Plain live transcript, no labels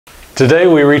Today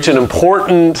we reach an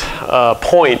important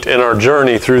point in our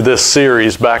journey through this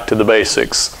series, Back to the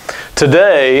Basics.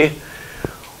 Today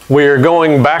we are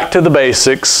going back to the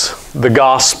basics, the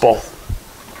gospel.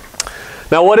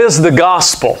 Now, what is the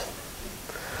gospel?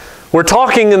 We're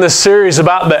talking in this series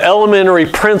about the elementary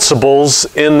principles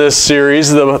in this series,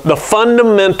 the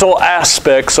fundamental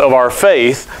aspects of our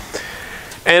faith.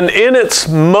 And in its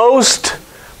most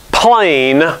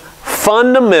plain,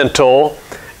 fundamental,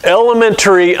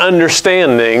 elementary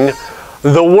understanding,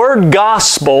 the word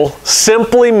gospel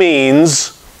simply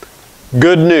means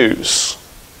good news.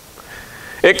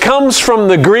 It comes from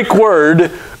the Greek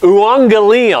word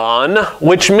euangelion,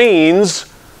 which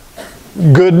means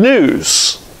good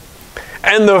news.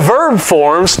 And the verb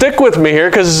form, stick with me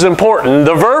here because it's important,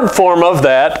 the verb form of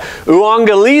that,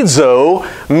 euangelizo,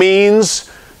 means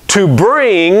to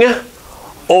bring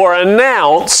or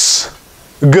announce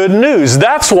good news.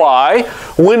 That's why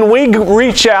when we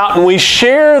reach out and we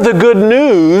share the good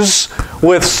news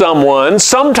with someone,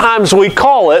 sometimes we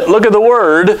call it, look at the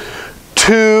word,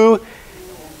 to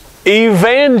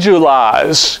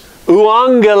evangelize.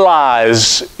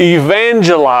 Euangelize,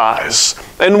 evangelize.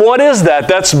 And what is that?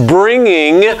 That's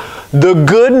bringing the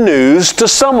good news to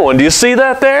someone. Do you see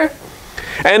that there?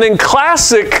 And in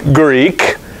classic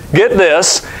Greek, get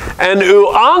this, an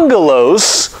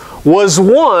euangelos was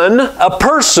a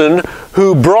person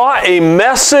who brought a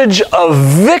message of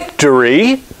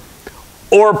victory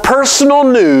or personal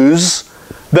news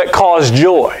that caused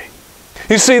joy.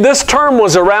 You see, this term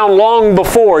was around long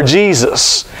before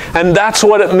Jesus, and that's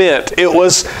what it meant. It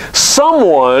was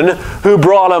someone who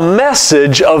brought a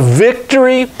message of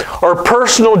victory or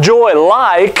personal joy,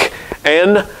 like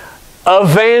an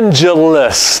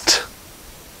evangelist.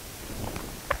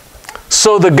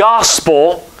 So the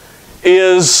gospel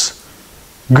is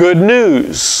good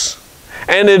news.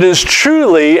 And it is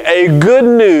truly a good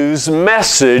news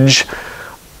message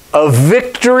of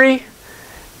victory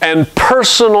and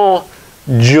personal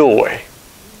joy.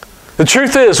 The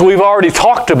truth is, we've already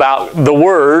talked about the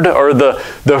word or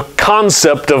the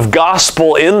concept of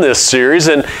gospel in this series.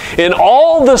 And in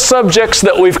all the subjects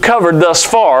that we've covered thus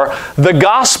far, the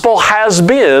gospel has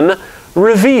been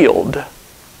revealed.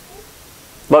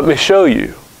 Let me show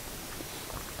you.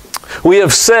 We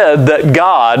have said that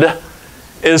God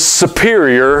is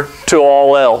superior to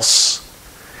all else,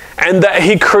 and that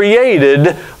He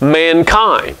created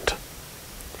mankind.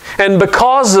 And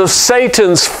because of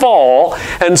Satan's fall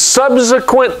and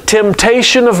subsequent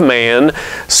temptation of man,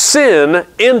 sin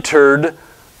entered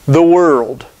the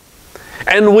world.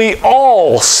 And we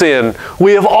all sin.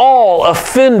 We have all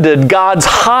offended God's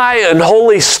high and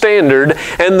holy standard,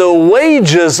 and the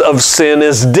wages of sin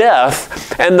is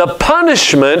death, and the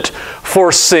punishment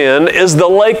for sin is the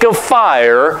lake of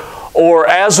fire, or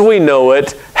as we know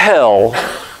it, hell.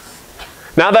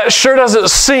 Now that sure doesn't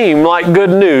seem like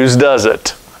good news, does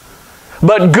it?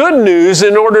 But good news,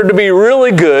 in order to be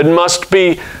really good, must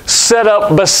be set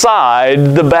up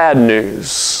beside the bad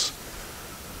news.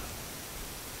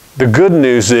 The good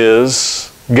news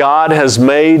is God has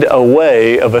made a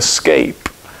way of escape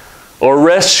or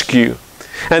rescue.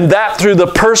 And that through the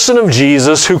person of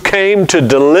Jesus, who came to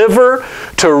deliver,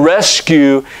 to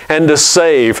rescue, and to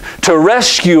save. To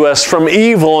rescue us from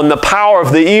evil and the power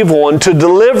of the evil one, to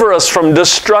deliver us from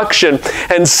destruction,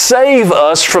 and save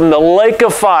us from the lake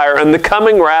of fire and the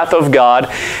coming wrath of God,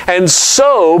 and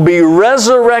so be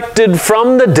resurrected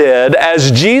from the dead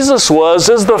as Jesus was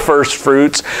as the first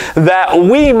fruits, that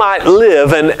we might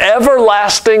live an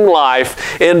everlasting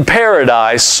life in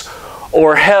paradise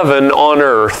or heaven on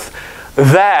earth.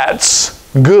 That's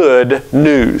good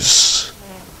news.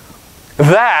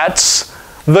 That's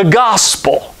the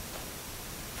gospel.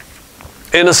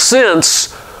 In a sense,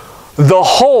 the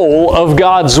whole of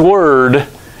God's Word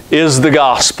is the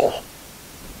gospel.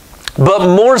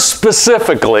 But more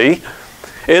specifically,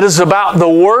 it is about the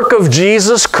work of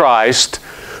Jesus Christ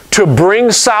to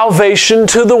bring salvation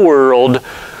to the world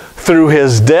through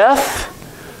His death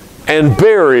and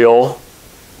burial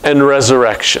and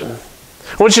resurrection.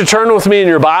 I want you to turn with me in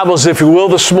your Bibles, if you will,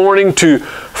 this morning to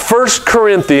 1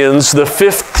 Corinthians, the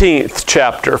 15th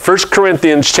chapter. 1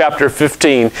 Corinthians chapter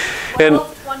 15. And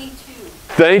 12:22.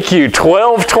 Thank you.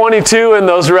 12:22 in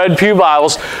those red pew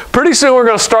Bibles. Pretty soon we're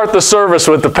going to start the service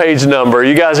with the page number.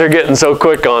 You guys are getting so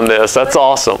quick on this. That's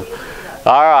awesome.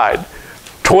 All right.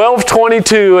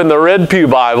 12:22 in the red pew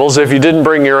Bibles, if you didn't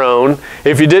bring your own.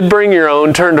 If you did bring your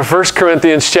own, turn to 1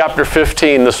 Corinthians chapter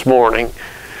 15 this morning.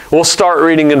 We'll start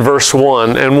reading in verse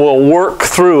 1, and we'll work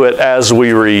through it as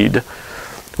we read.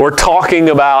 We're talking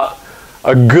about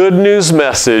a good news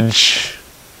message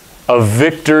of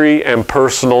victory and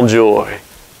personal joy.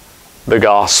 the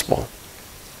gospel.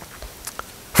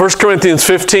 1 Corinthians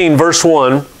 15, verse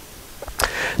 1.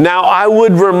 Now I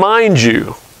would remind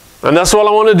you, and that's what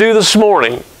I want to do this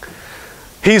morning.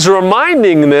 He's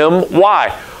reminding them,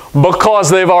 why? Because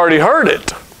they've already heard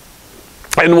it.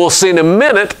 And we'll see in a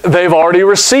minute, they've already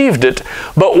received it.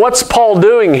 But what's Paul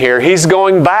doing here? He's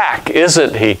going back,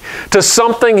 isn't he? To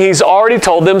something he's already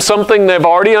told them, something they've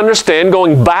already understand,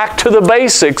 going back to the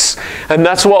basics. And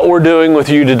that's what we're doing with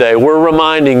you today. We're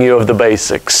reminding you of the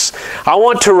basics. I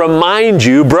want to remind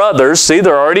you, brothers, see,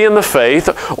 they're already in the faith,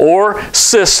 or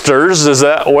sisters, is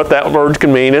that what that word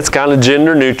can mean? It's kind of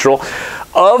gender neutral,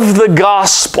 of the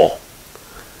gospel.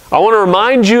 I want to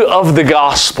remind you of the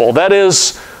gospel. That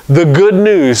is the good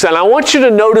news. And I want you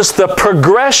to notice the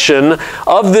progression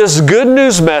of this good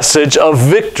news message of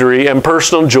victory and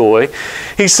personal joy.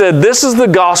 He said, this is the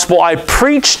gospel I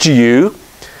preached to you,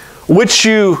 which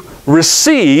you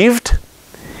received,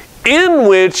 in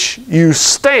which you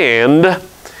stand,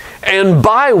 and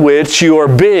by which you are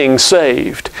being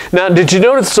saved. Now, did you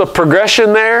notice a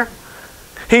progression there?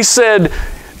 He said,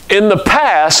 in the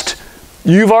past,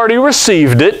 you've already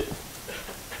received it.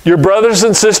 Your brothers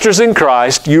and sisters in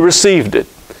Christ, you received it.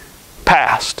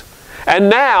 Past. And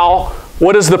now,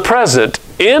 what is the present?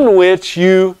 In which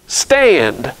you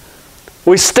stand.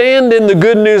 We stand in the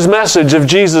good news message of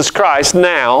Jesus Christ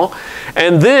now.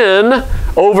 And then,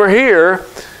 over here,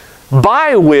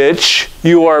 by which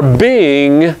you are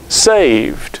being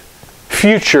saved.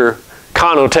 Future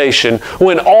connotation.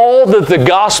 When all that the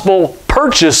gospel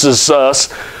purchases us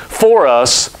for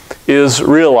us is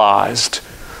realized.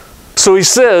 So he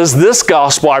says, this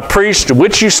gospel I preached, to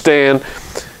which you stand,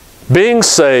 being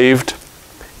saved,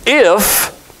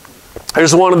 if,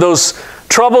 there's one of those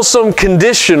troublesome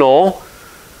conditional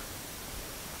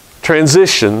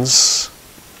transitions,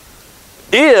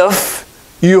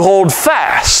 if you hold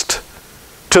fast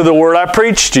to the word I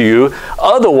preached to you,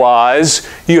 otherwise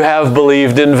you have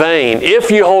believed in vain.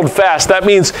 If you hold fast, that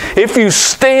means if you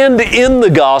stand in the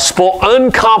gospel,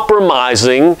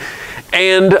 uncompromising,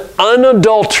 and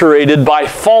unadulterated by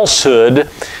falsehood,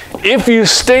 if you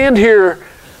stand here,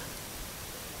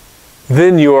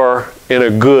 then you are in a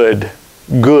good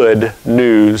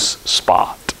news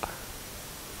spot.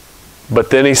 But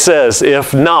then he says,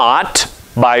 if not,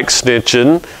 by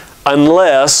extension,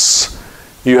 unless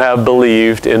you have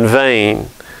believed in vain.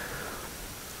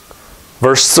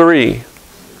 Verse 3,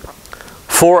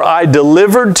 for I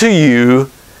delivered to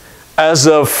you as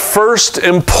of first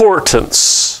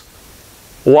importance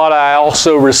what I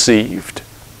also received.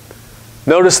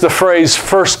 Notice the phrase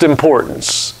first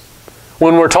importance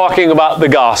when we're talking about the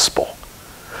gospel.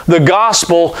 The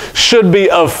gospel should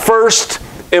be of first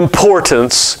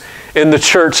importance in the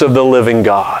church of the living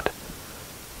God.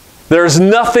 There's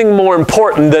nothing more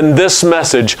important than this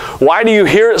message. Why do you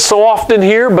hear it so often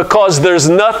here? Because there's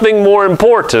nothing more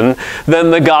important than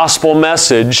the gospel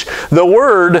message. The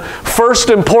word first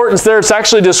importance there, it's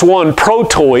actually just one,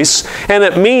 protois, and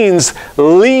it means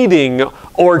leading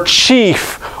or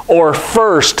chief or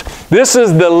first. This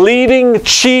is the leading,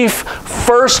 chief,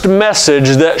 first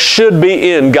message that should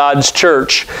be in God's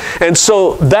church. And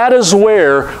so that is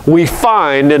where we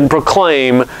find and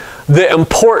proclaim the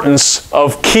importance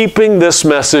of keeping this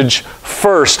message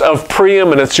first, of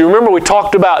preeminence. You remember we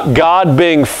talked about God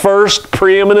being first,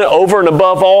 preeminent, over and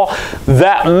above all?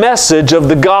 That message of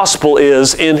the gospel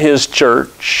is in His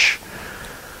church.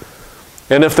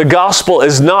 And if the gospel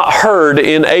is not heard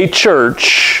in a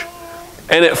church,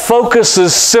 and it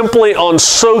focuses simply on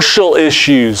social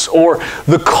issues or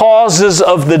the causes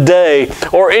of the day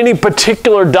or any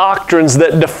particular doctrines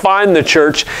that define the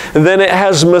church, then it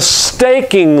has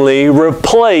mistakenly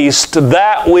replaced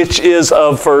that which is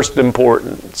of first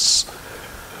importance.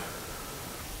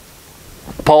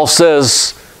 Paul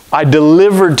says, I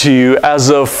delivered to you as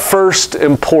of first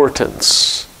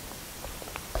importance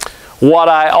what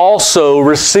I also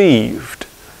received.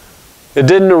 It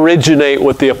didn't originate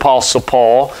with the Apostle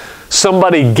Paul.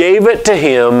 Somebody gave it to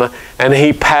him and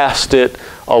he passed it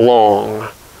along.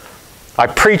 I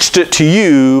preached it to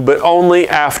you, but only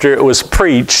after it was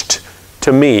preached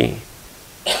to me.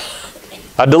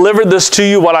 I delivered this to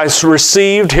you, what I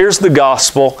received. Here's the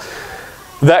gospel,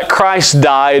 that Christ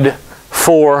died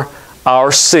for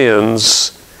our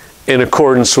sins in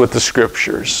accordance with the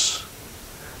Scriptures.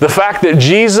 The fact that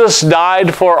Jesus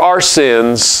died for our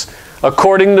sins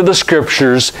according to the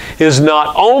Scriptures is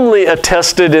not only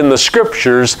attested in the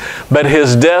Scriptures, but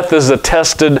His death is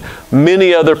attested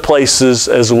many other places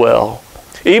as well.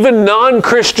 Even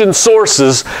non-Christian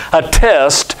sources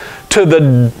attest to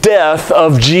the death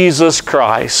of Jesus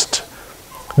Christ.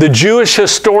 The Jewish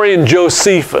historian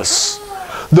Josephus,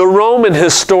 the Roman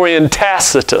historian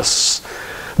Tacitus,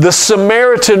 the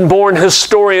Samaritan-born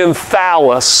historian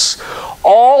Thallus,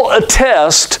 all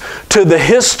attest to the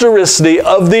historicity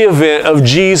of the event of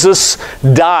Jesus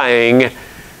dying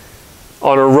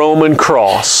on a Roman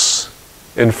cross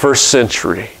in first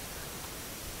century.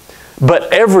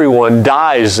 But everyone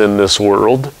dies in this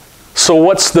world, so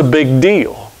what's the big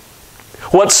deal?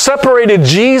 What separated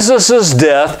Jesus'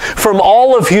 death from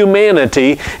all of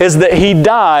humanity is that He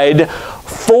died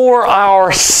for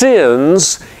our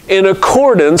sins in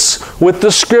accordance with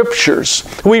the Scriptures.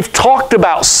 We've talked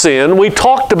about sin. We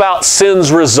talked about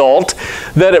sin's result,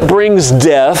 that it brings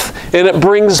death, and it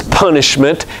brings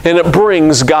punishment, and it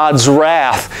brings God's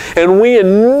wrath. And we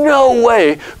in no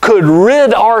way could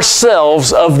rid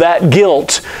ourselves of that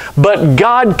guilt. But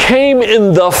God came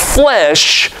in the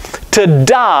flesh to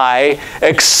die,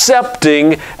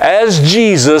 accepting as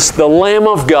Jesus, the Lamb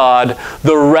of God,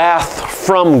 the wrath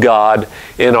from God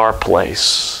in our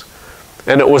place.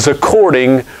 And it was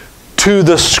according to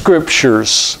the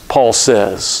Scriptures, Paul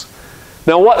says.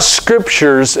 Now, what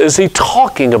Scriptures is he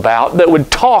talking about that would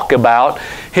talk about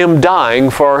Him dying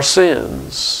for our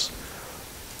sins?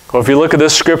 Well, if you look at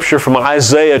this scripture from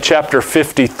Isaiah chapter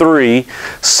 53,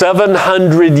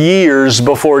 700 years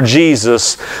before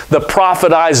Jesus, the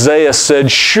prophet Isaiah said,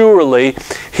 "Surely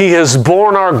He has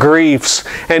borne our griefs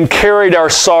and carried our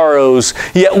sorrows,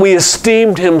 yet we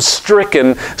esteemed Him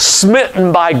stricken,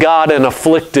 smitten by God and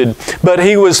afflicted. But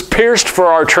He was pierced for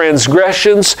our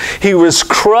transgressions, He was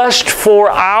crushed for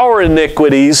our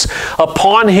iniquities.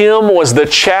 Upon Him was the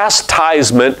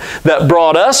chastisement that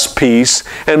brought us peace,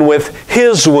 and with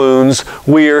His wounds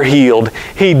we are healed."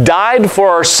 He died for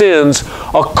our sins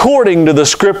according to the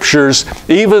Scriptures,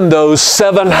 even those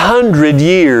 700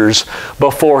 years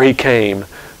before He came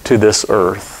to this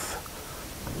earth.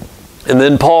 And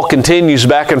then Paul continues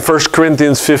back in 1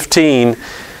 Corinthians 15.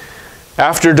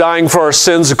 After dying for our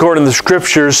sins according to the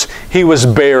Scriptures, He was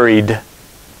buried.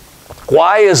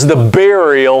 Why is the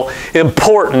burial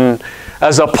important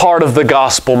as a part of the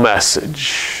gospel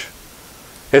message?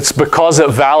 It's because it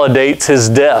validates His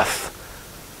death.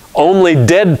 Only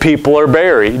dead people are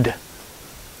buried,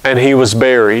 and He was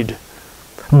buried.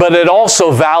 But it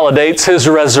also validates His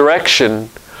resurrection,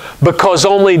 because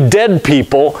only dead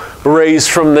people raise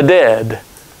from the dead.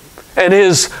 And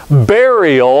His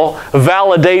burial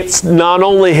validates not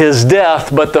only His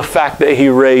death, but the fact that He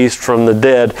raised from the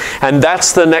dead. And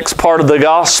that's the next part of the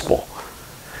gospel.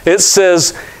 It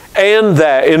says, and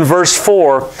that, in verse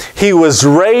 4, He was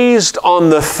raised on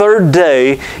the third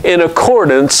day in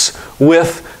accordance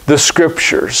with the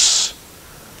Scriptures.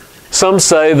 Some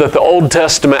say that the Old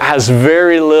Testament has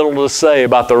very little to say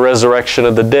about the resurrection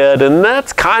of the dead, and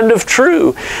that's kind of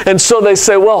true. And so they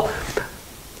say, well,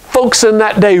 folks in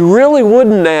that day really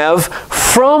wouldn't have,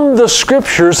 from the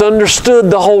Scriptures, understood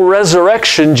the whole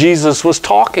resurrection Jesus was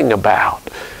talking about.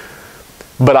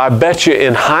 But I bet you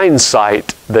in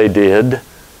hindsight they did.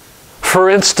 For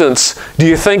instance, do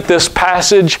you think this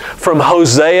passage from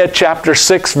Hosea chapter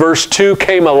 6 verse 2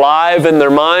 came alive in their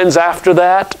minds after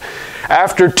that?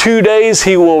 After 2 days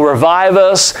He will revive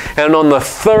us, and on the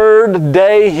third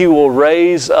day He will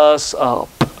raise us up,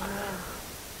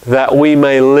 that we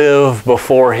may live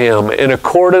before Him. In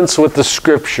accordance with the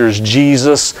Scriptures,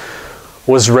 Jesus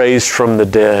was raised from the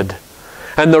dead.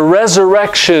 And the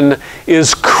resurrection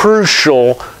is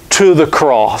crucial to the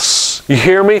cross. You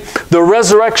hear me? The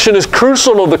resurrection is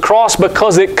crucial to the cross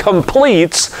because it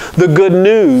completes the good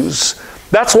news.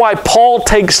 That's why Paul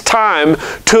takes time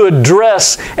to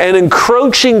address an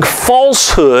encroaching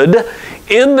falsehood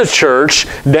in the church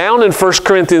down in 1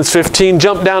 Corinthians 15.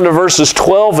 Jump down to verses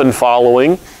 12 and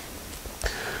following,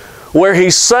 where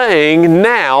he's saying,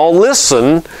 now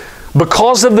listen,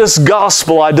 because of this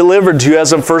gospel I delivered to you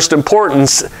as of first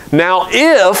importance, now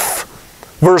if,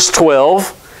 verse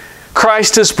 12,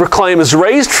 Christ is proclaimed as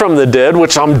raised from the dead,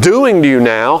 which I'm doing to you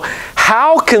now,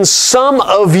 how can some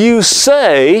of you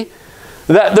say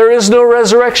that there is no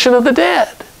resurrection of the dead?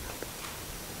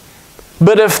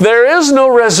 But if there is no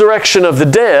resurrection of the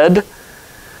dead,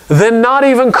 then not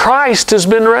even Christ has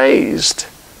been raised.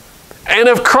 And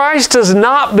if Christ has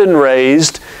not been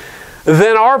raised,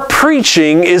 then our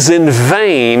preaching is in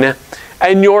vain,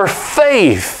 and your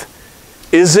faith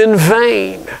is in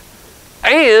vain.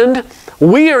 And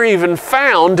we are even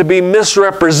found to be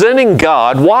misrepresenting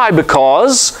God. Why?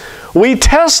 Because we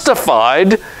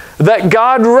testified that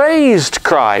God raised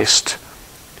Christ,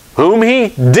 whom He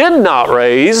did not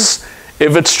raise,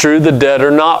 if it's true the dead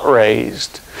are not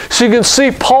raised. So you can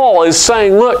see Paul is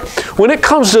saying, look, when it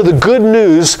comes to the good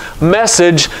news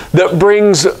message that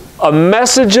brings a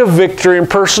message of victory and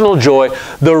personal joy,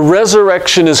 the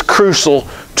resurrection is crucial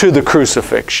to the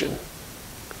crucifixion.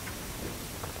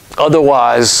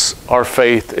 Otherwise, our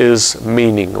faith is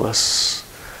meaningless.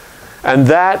 And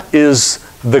that is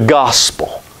the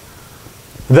gospel.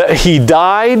 That He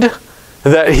died,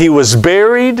 that He was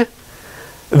buried,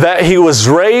 that He was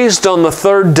raised on the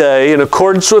third day in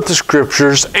accordance with the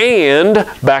Scriptures, and,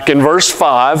 back in verse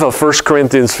 5 of 1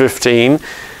 Corinthians 15,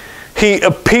 He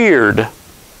appeared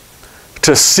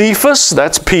to Cephas,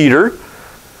 that's Peter,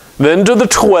 then to the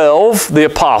 12, the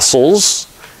apostles.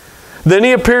 Then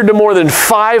He appeared to more than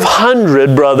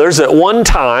 500 brothers at one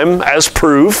time as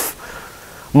proof,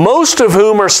 most of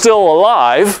whom are still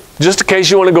alive, just in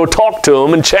case you want to go talk to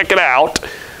them and check it out,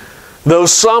 though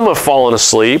some have fallen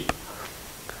asleep.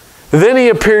 Then He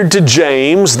appeared to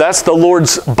James, that's the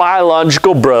Lord's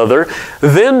biological brother,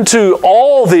 then to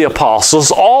all the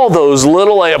apostles, all those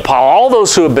little apostles, all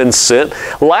those who have been sent.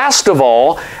 Last of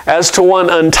all, as to one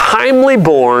untimely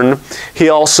born, He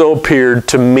also appeared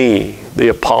to me, the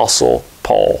apostle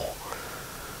Paul.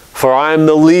 For I am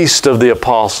the least of the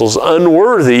apostles,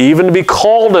 unworthy even to be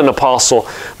called an apostle,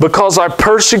 because I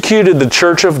persecuted the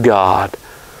church of God.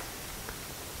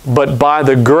 But by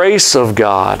the grace of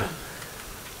God,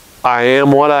 I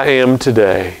am what I am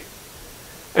today.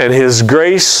 And His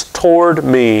grace toward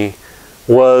me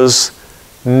was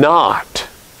not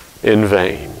in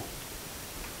vain.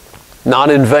 Not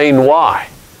in vain, why?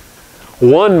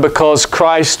 One, because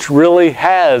Christ really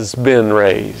has been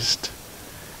raised.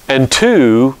 And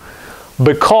two,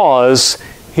 because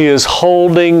He is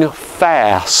holding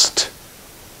fast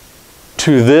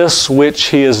to this which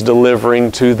He is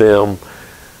delivering to them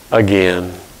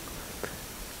again.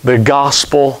 The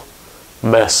gospel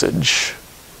message.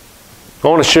 I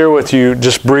want to share with you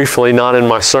just briefly, not in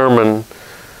my sermon,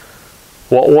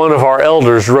 what one of our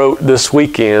elders wrote this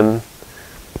weekend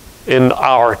in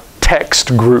our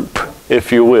text group,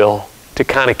 if you will, to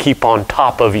kind of keep on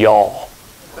top of y'all.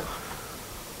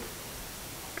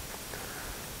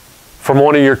 From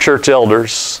one of your church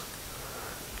elders.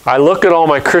 I look at all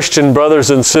my Christian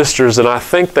brothers and sisters and I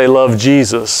think they love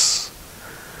Jesus,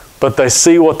 but they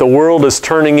see what the world is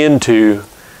turning into,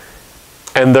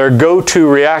 and their go-to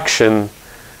reaction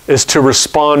is to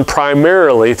respond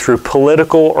primarily through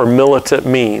political or militant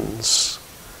means.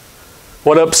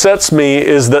 What upsets me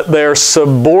is that they're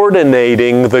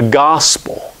subordinating the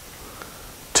gospel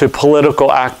to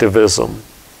political activism.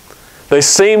 They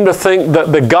seem to think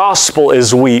that the gospel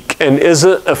is weak and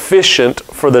isn't efficient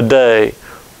for the day.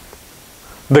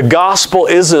 The gospel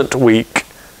isn't weak.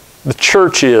 The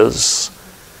church is.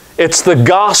 It's the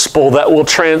gospel that will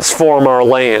transform our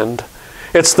land.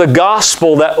 It's the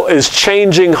gospel that is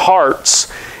changing hearts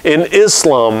in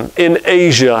Islam, in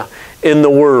Asia, in the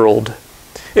world.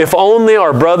 If only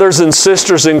our brothers and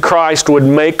sisters in Christ would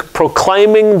make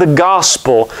proclaiming the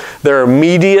gospel their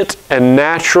immediate and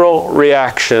natural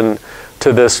reaction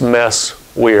to this mess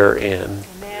we're in.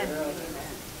 Amen.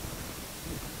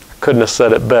 I couldn't have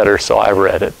said it better, so I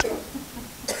read it.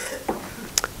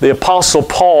 The Apostle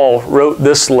Paul wrote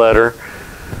this letter.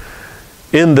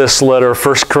 In this letter,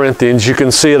 1 Corinthians, you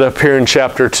can see it up here in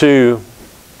chapter 2.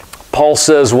 Paul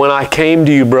says, "When I came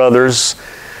to you, brothers,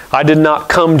 I did not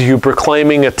come to you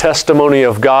proclaiming a testimony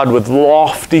of God with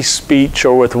lofty speech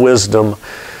or with wisdom,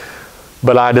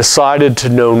 but I decided to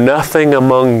know nothing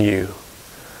among you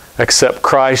except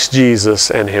Christ Jesus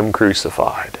and Him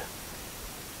crucified."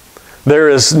 There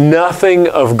is nothing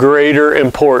of greater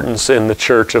importance in the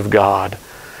church of God.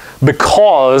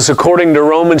 Because, according to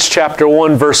Romans chapter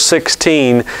 1, verse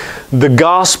 16, the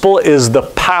gospel is the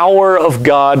power of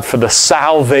God for the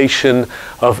salvation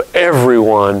of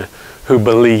everyone who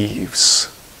believes.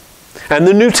 And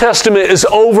the New Testament is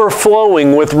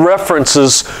overflowing with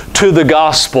references to the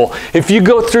gospel. If you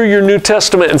go through your New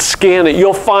Testament and scan it,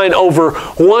 you'll find over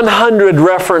 100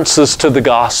 references to the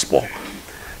gospel.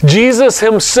 Jesus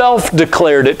Himself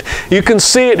declared it. You can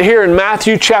see it here in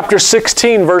Matthew chapter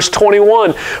 16, verse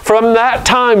 21. From that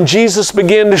time, Jesus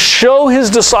began to show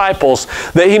His disciples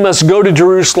that He must go to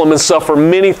Jerusalem and suffer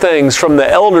many things from the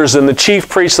elders and the chief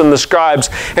priests and the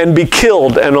scribes, and be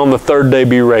killed, and on the third day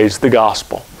be raised. The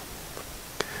gospel.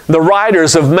 The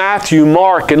writers of Matthew,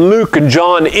 Mark, and Luke, and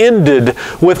John ended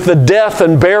with the death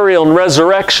and burial and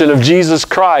resurrection of Jesus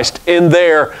Christ in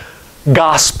their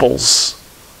gospels.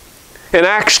 In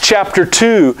Acts chapter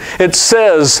 2, it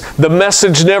says, the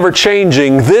message never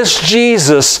changing, this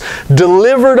Jesus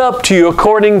delivered up to you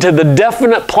according to the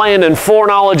definite plan and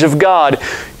foreknowledge of God,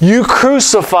 you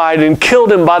crucified and killed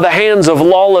him by the hands of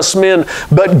lawless men,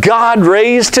 but God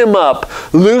raised him up,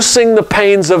 loosing the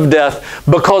pains of death,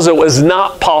 because it was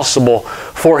not possible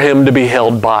for him to be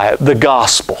held by it. The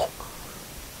gospel.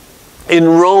 In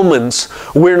Romans,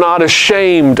 we're not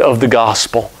ashamed of the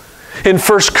gospel. In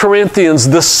 1 Corinthians,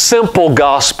 the simple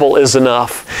gospel is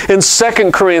enough. In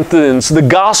 2 Corinthians, the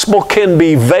gospel can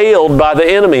be veiled by the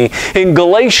enemy. In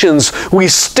Galatians, we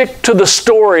stick to the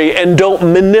story and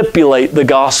don't manipulate the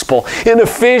gospel. In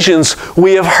Ephesians,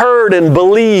 we have heard and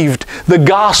believed the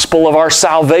gospel of our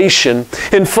salvation.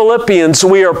 In Philippians,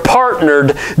 we are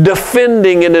partnered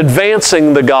defending and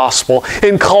advancing the gospel.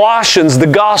 In Colossians, the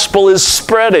gospel is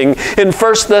spreading. In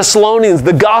 1 Thessalonians,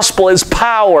 the gospel is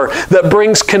power that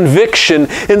brings conviction.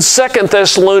 In 2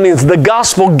 Thessalonians, the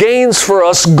gospel gains for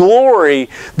us glory,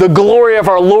 the glory of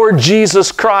our Lord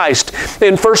Jesus Christ.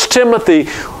 In 1 Timothy,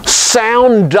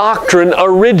 sound doctrine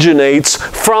originates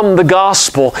from the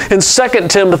gospel. In 2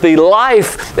 Timothy,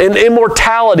 life and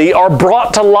immortality are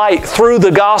brought to light through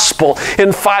the gospel.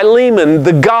 In Philemon,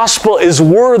 the gospel is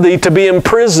worthy to be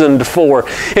imprisoned for.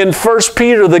 In 1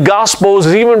 Peter, the gospel is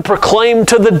even proclaimed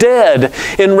to the dead.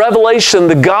 In Revelation,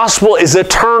 the gospel is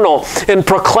eternal and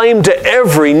proclaimed to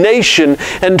every nation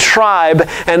and tribe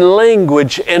and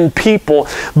language and people.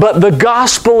 But the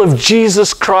gospel of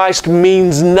Jesus Christ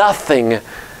means nothing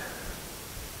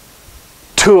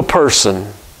to a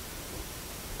person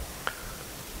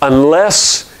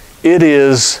unless it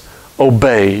is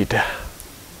obeyed.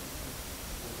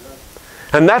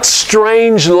 And that's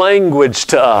strange language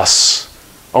to us.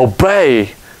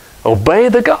 Obey. Obey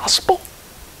the gospel.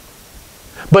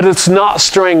 But it's not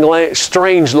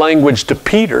strange language to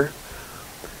Peter.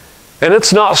 And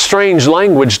it's not strange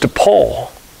language to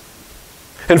Paul.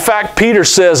 In fact, Peter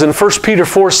says in 1 Peter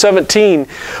 4:17,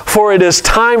 for it is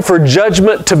time for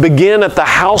judgment to begin at the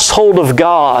household of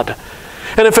God.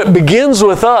 And if it begins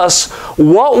with us,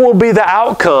 what will be the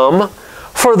outcome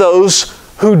for those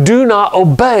who do not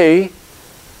obey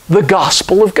the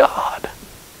gospel of God?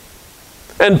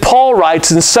 And Paul writes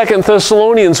in 2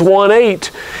 Thessalonians 1:8,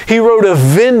 he wrote of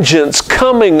vengeance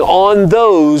coming on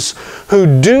those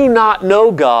who do not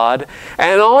know God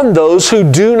and on those who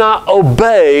do not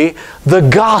obey the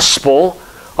gospel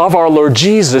of our Lord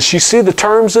Jesus. You see the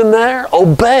terms in there?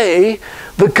 Obey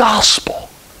the gospel.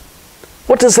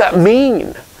 What does that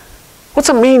mean? What's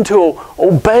it mean to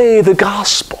obey the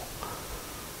gospel?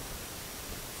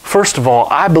 First of all,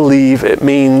 I believe it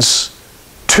means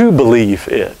to believe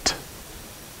it.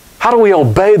 How do we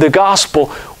obey the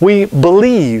gospel? We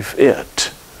believe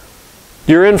it.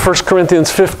 You're in 1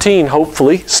 Corinthians 15,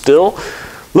 hopefully, still.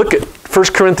 Look at 1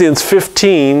 Corinthians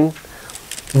 15,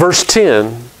 verse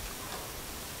 10.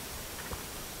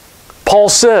 Paul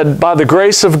said, by the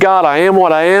grace of God, I am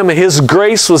what I am. His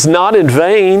grace was not in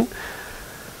vain.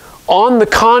 On the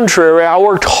contrary, I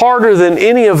worked harder than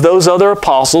any of those other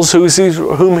apostles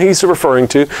whom he's referring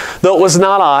to, though it was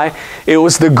not I. It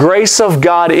was the grace of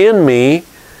God in me.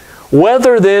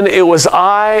 Whether then it was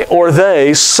I or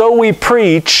they, so we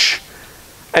preach,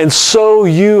 and so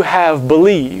you have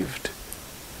believed.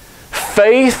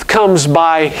 Faith comes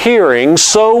by hearing,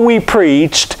 so we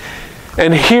preached,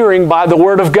 and hearing by the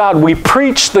word of God. We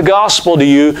preached the gospel to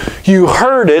you, you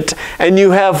heard it, and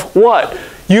you have what?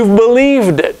 You've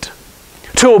believed it.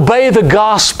 To obey the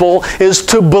gospel is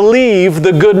to believe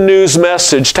the good news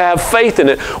message, to have faith in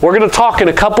it. We're going to talk in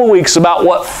a couple weeks about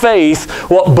what faith,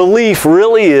 what belief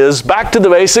really is. Back to the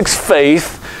basics,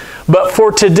 faith. But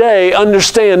for today,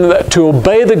 understand that to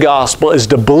obey the gospel is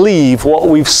to believe what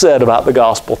we've said about the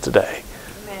gospel today.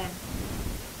 Amen.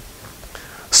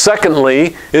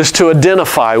 Secondly, is to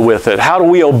identify with it. How do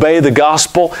we obey the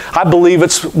gospel? I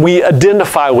believe we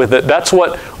identify with it. That's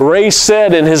what Ray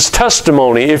said in his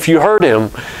testimony, if you heard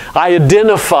him. I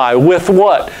identify with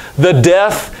what? The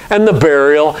death and the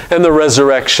burial and the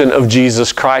resurrection of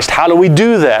Jesus Christ. How do we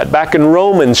do that? Back in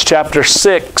Romans chapter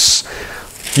 6,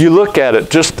 you look at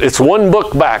it. It's one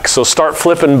book back, so start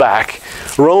flipping back.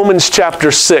 Romans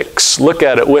chapter 6, look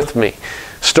at it with me,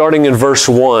 starting in verse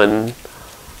 1.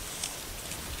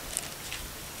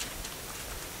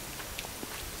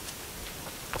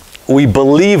 We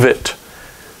believe it.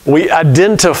 We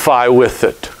identify with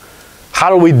it. How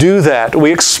do we do that?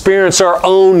 We experience our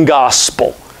own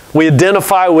gospel. We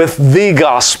identify with the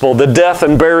gospel, the death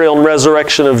and burial and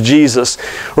resurrection of Jesus.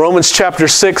 Romans chapter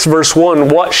 6, verse 1,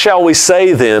 what shall we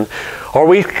say then? Are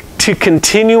we to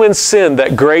continue in sin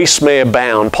that grace may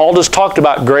abound? Paul just talked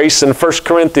about grace in 1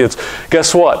 Corinthians.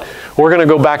 Guess what? We're going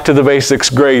to go back to the basics,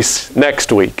 grace,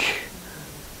 next week.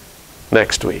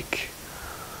 Next week.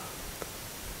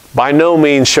 By no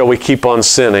means shall we keep on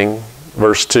sinning,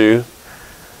 verse 2.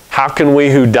 How can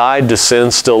we who died to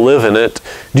sin still live in it?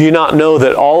 Do you not know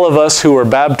that all of us who were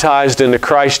baptized into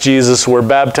Christ Jesus were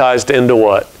baptized into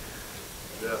what?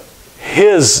 Death.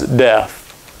 His death.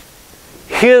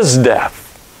 His death.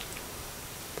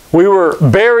 We were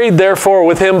buried, therefore,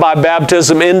 with Him by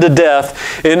baptism into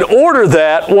death, in order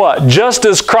that, what? Just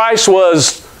as Christ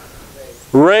was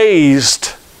raised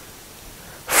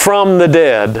from the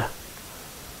dead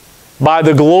by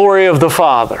the glory of the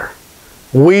Father,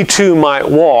 we too might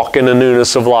walk in a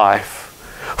newness of life.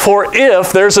 For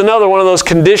if, there's another one of those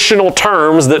conditional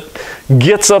terms that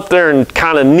gets up there and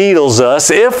kind of needles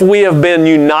us, if we have been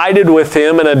united with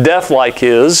Him in a death like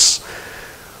His,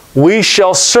 we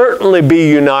shall certainly be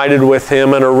united with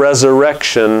Him in a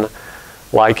resurrection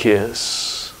like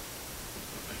His.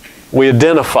 We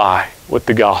identify with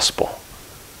the gospel,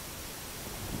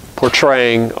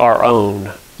 portraying our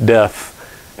own death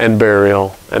and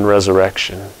burial and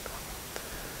resurrection.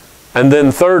 And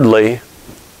then thirdly,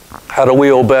 how do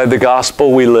we obey the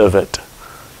gospel? We live it.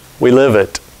 We live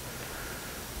it.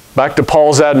 Back to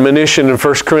Paul's admonition in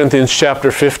 1 Corinthians chapter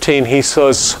 15, he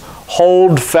says,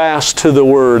 hold fast to the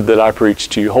word that I preach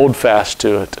to you. Hold fast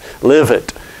to it. Live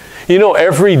it. You know,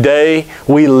 every day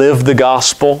we live the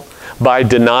gospel by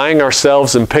denying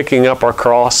ourselves and picking up our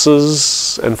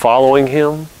crosses and following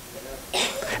Him.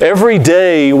 Every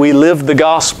day we live the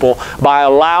gospel by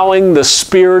allowing the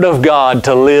Spirit of God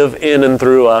to live in and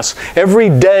through us. Every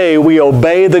day we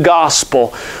obey the gospel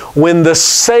when the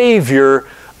Savior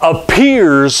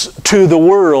appears to the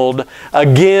world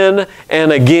again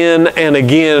and again and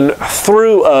again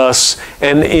through us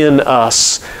and in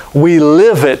us. We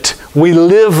live it. We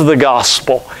live the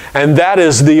gospel. And that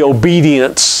is the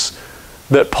obedience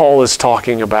that Paul is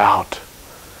talking about.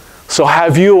 So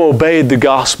have you obeyed the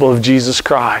gospel of Jesus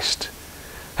Christ?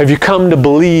 Have you come to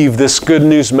believe this good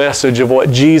news message of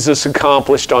what Jesus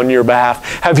accomplished on your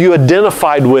behalf? Have you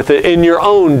identified with it in your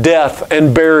own death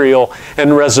and burial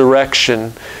and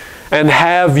resurrection? And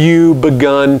have you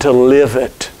begun to live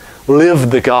it? Live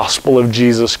the gospel of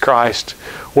Jesus Christ,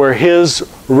 where His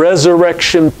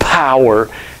resurrection power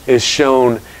is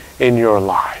shown in your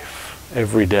life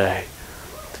every day.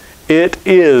 It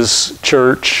is,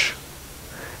 church,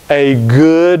 a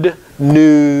good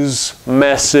news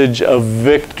message of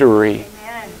victory.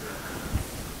 Amen.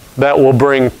 That will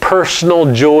bring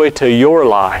personal joy to your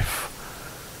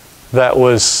life that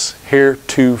was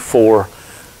heretofore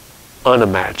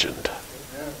unimagined.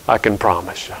 Amen. I can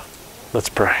promise you. Let's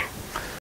pray.